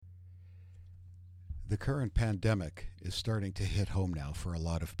The current pandemic is starting to hit home now for a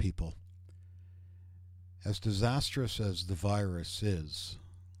lot of people. As disastrous as the virus is,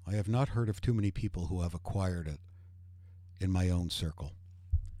 I have not heard of too many people who have acquired it in my own circle.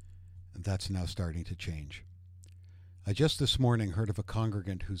 And that's now starting to change. I just this morning heard of a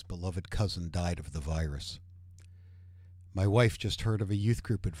congregant whose beloved cousin died of the virus. My wife just heard of a youth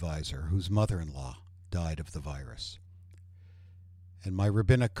group advisor whose mother-in-law died of the virus. And my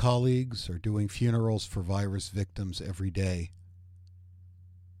rabbinic colleagues are doing funerals for virus victims every day.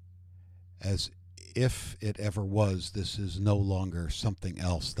 As if it ever was, this is no longer something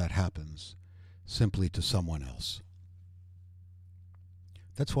else that happens simply to someone else.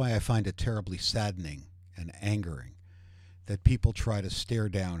 That's why I find it terribly saddening and angering that people try to stare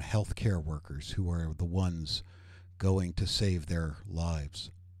down healthcare workers who are the ones going to save their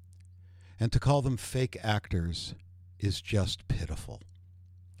lives. And to call them fake actors is just pitiful.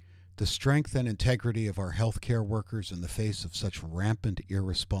 The strength and integrity of our healthcare workers in the face of such rampant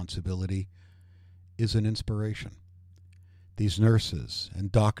irresponsibility is an inspiration. These nurses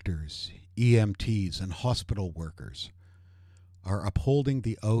and doctors, EMTs and hospital workers are upholding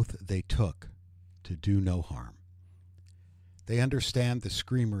the oath they took to do no harm. They understand the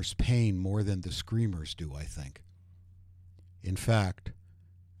screamers' pain more than the screamers do, I think. In fact,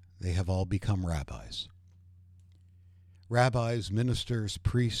 they have all become rabbis. Rabbis, ministers,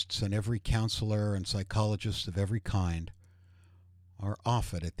 priests, and every counselor and psychologist of every kind are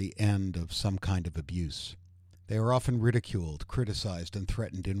often at the end of some kind of abuse. They are often ridiculed, criticized, and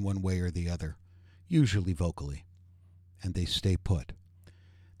threatened in one way or the other, usually vocally, and they stay put.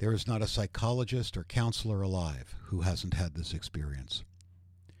 There is not a psychologist or counselor alive who hasn't had this experience.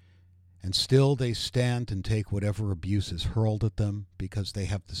 And still they stand and take whatever abuse is hurled at them because they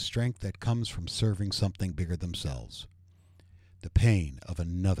have the strength that comes from serving something bigger themselves. The pain of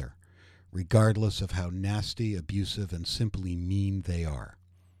another, regardless of how nasty, abusive, and simply mean they are.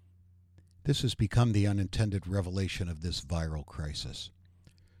 This has become the unintended revelation of this viral crisis.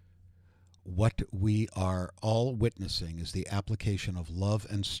 What we are all witnessing is the application of love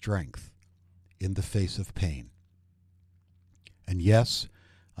and strength in the face of pain. And yes,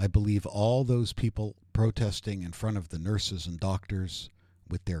 I believe all those people protesting in front of the nurses and doctors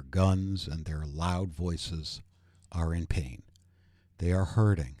with their guns and their loud voices are in pain. They are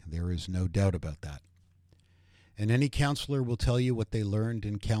hurting. There is no doubt about that. And any counselor will tell you what they learned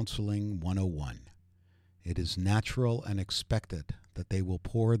in Counseling 101. It is natural and expected that they will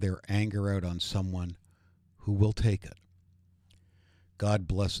pour their anger out on someone who will take it. God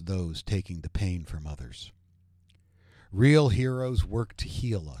bless those taking the pain from others. Real heroes work to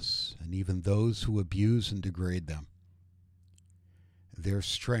heal us, and even those who abuse and degrade them. Their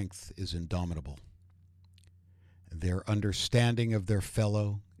strength is indomitable. Their understanding of their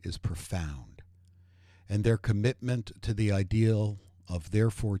fellow is profound, and their commitment to the ideal of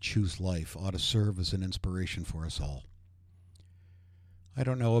therefore choose life ought to serve as an inspiration for us all. I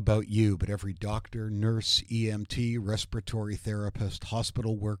don't know about you, but every doctor, nurse, EMT, respiratory therapist,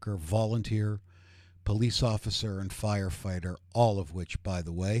 hospital worker, volunteer, police officer, and firefighter, all of which, by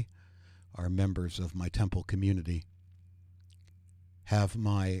the way, are members of my temple community, have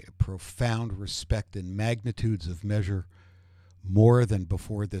my profound respect in magnitudes of measure more than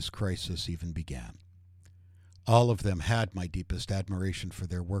before this crisis even began. All of them had my deepest admiration for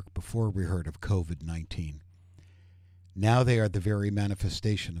their work before we heard of COVID-19. Now they are the very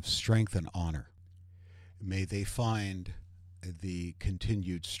manifestation of strength and honor. May they find the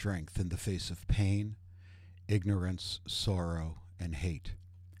continued strength in the face of pain, ignorance, sorrow, and hate.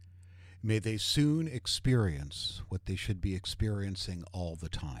 May they soon experience what they should be experiencing all the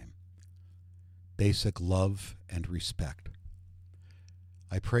time: basic love and respect.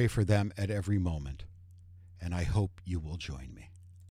 I pray for them at every moment, and I hope you will join me.